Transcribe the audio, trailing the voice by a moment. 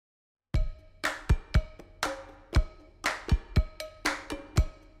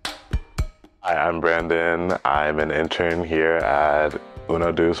Hi, I'm Brandon. I'm an intern here at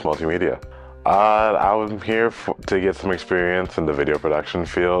UnoDeuce Multimedia. I'm here to get some experience in the video production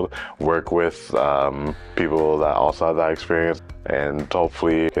field, work with people that also have that experience, and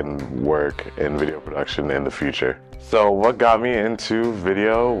hopefully can work in video production in the future. So what got me into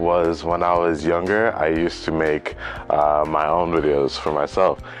video was when I was younger, I used to make my own videos for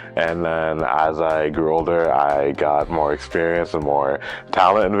myself. And then as I grew older, I got more experience and more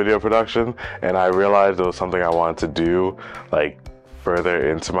talent in video production. And I realized it was something I wanted to do like further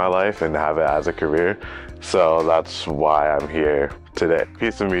into my life and have it as a career. So that's why I'm here today.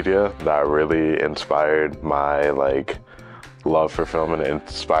 Piece of media that really inspired my love for film and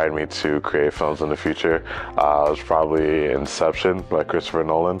inspired me to create films in the future was probably Inception by Christopher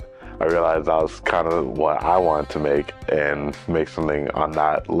Nolan. I realized that was kind of what I wanted to make and make something on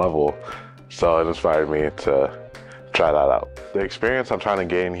that level. So it inspired me to try that out. The experience I'm trying to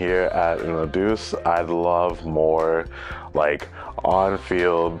gain here at UnoDeuce, I'd love more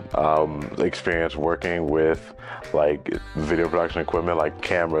on-field experience working with video production equipment like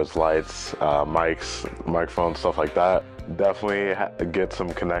cameras, lights, mics, microphones, stuff like that. Definitely get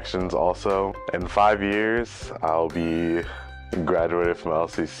some connections also. In 5 years, I'll be graduated from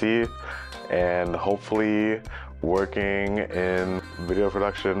LCC and hopefully working in video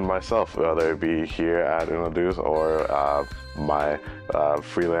production myself, whether it be here at UnoDeuce or my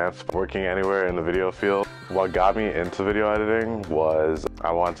freelance, working anywhere in the video field. What got me into video editing was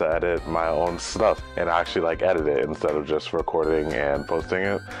I wanted to edit my own stuff and actually edit it instead of just recording and posting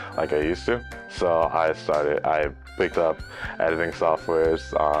it like I used to. So I picked up editing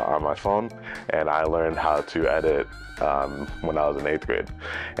softwares on my phone, and I learned how to edit when I was in 8th grade.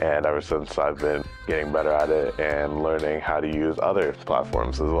 And ever since, I've been getting better at it and learning how to use other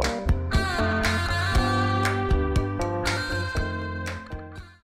platforms as well.